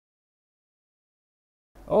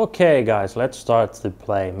Okay guys, let's start to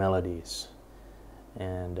play melodies.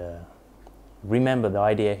 And remember, the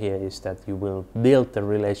idea here is that you will build the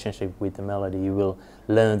relationship with the melody. You will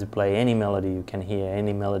learn to play any melody you can hear,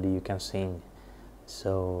 any melody you can sing.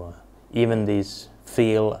 So even these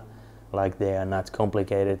feel like they are not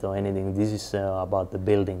complicated or anything. This is about the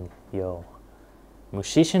building your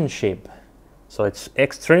musicianship. So it's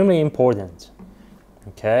extremely important.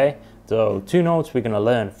 Okay, so two notes we're gonna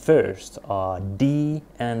learn first are D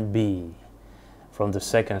and B from the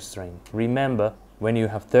second string. Remember, when you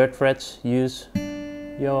have third frets, use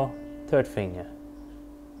your third finger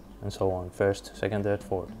and so on. First, second, third,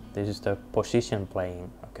 fourth. This is the position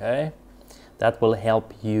playing. Okay, that will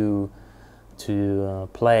help you to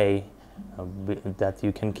play that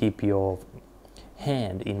you can keep your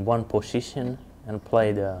hand in one position and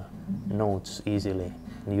play the notes easily.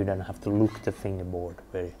 You don't have to look the fingerboard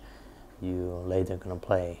where you later gonna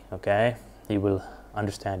play. Okay, you will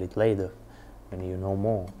understand it later when you know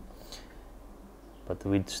more. But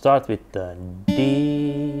we start with the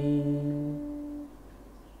D,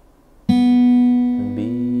 B,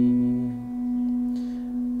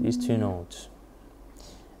 these two notes.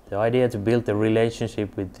 The idea to build a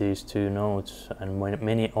relationship with these two notes and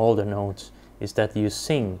many older notes is that you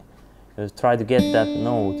sing. You try to get that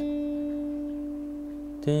note.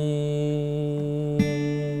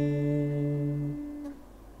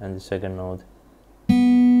 And the second note.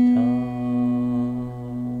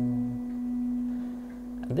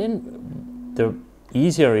 And then the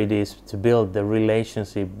easier it is to build the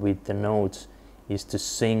relationship with the notes is to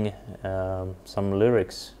sing some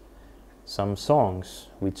lyrics, some songs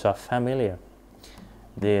which are familiar.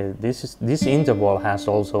 This interval has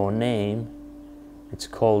also a name. It's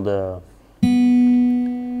called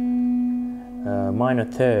minor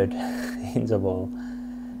third interval,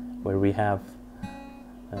 where we have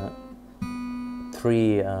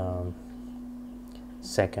three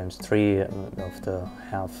seconds, three of the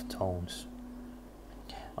half tones.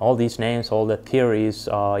 All these names, all the theories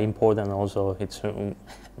are important also. It's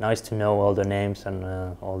nice to know all the names and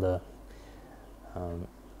all the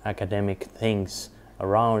academic things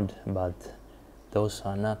around, but those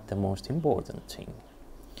are not the most important thing.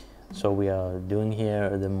 So we are doing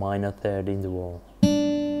here the minor third interval.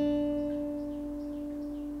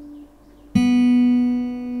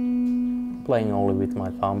 Playing only with my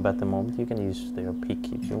thumb at the moment. You can use your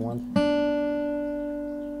pick if you want.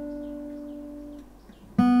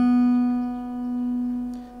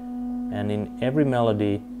 And in every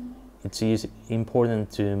melody, it's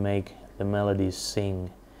important to make the melodies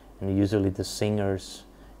sing. And usually the singers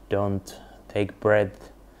don't take don't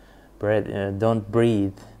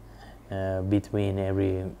breathe between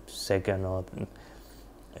every second. Or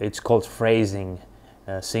it's called phrasing.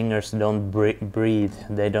 Singers don't breathe.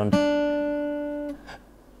 They don't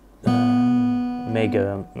make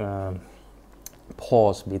a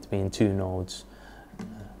pause between two notes.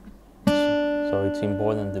 So it's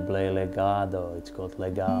important to play legato. It's called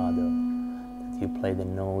legato. That you play the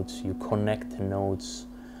notes, you connect the notes,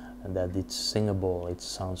 and that it's singable. It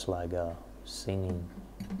sounds like singing.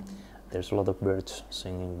 There's a lot of birds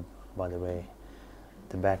singing, by the way,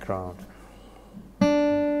 the background.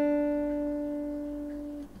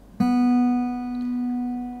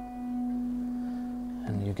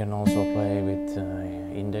 And you can also play with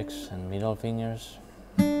index and middle fingers.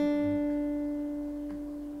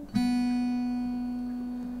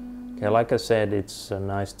 Okay, like I said, it's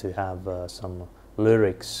nice to have some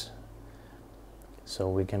lyrics. So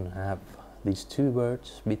we can have these two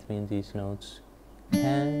words between these notes.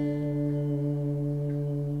 Can you?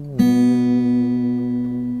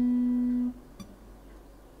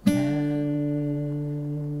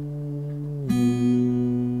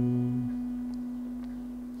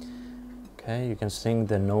 Okay, you can sing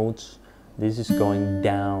the notes. This is going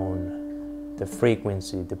down. The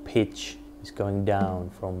frequency, the pitch is going down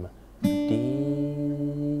from D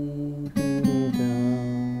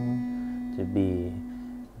to B.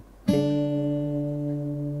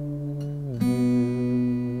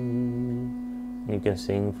 You can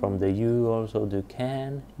sing from the U also to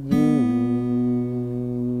can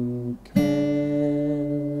you, can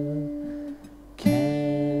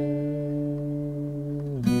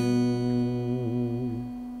you,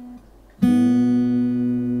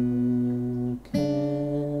 you can.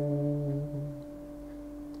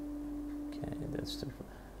 Okay, that's the.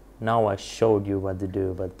 Now I showed you what to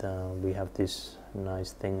do, but we have this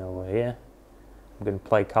nice thing over here. I'm going to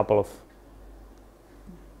play a couple of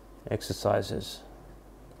exercises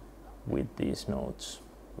with these notes,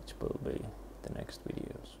 which will be the next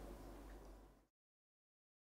videos.